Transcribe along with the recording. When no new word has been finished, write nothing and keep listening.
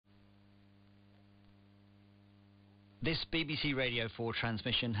This BBC Radio 4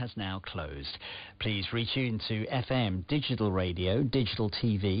 transmission has now closed. Please retune to FM, digital radio, digital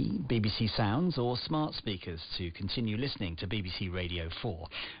TV, BBC Sounds or smart speakers to continue listening to BBC Radio 4.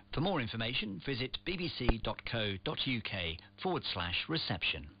 For more information, visit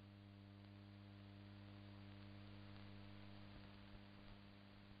bbc.co.uk/reception.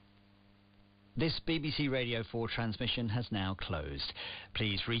 This BBC Radio 4 transmission has now closed.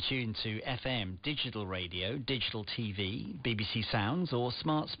 Please retune to FM, digital radio, digital TV, BBC Sounds or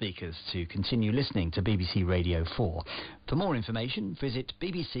smart speakers to continue listening to BBC Radio 4. For more information, visit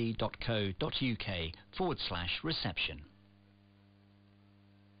bbc.co.uk/reception.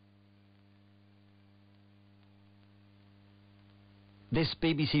 This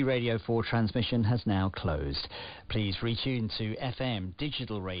BBC Radio 4 transmission has now closed. Please retune to FM,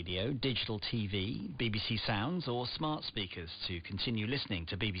 digital radio, digital TV, BBC Sounds or smart speakers to continue listening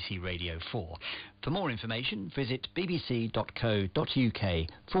to BBC Radio 4. For more information, visit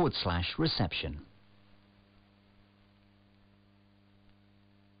bbc.co.uk/reception.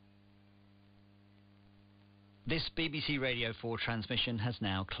 This BBC Radio 4 transmission has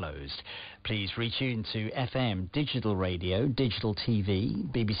now closed. Please retune to FM, digital radio, digital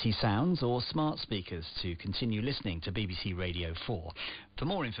TV, BBC Sounds or smart speakers to continue listening to BBC Radio 4. For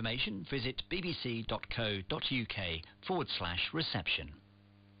more information, visit bbc.co.uk/reception.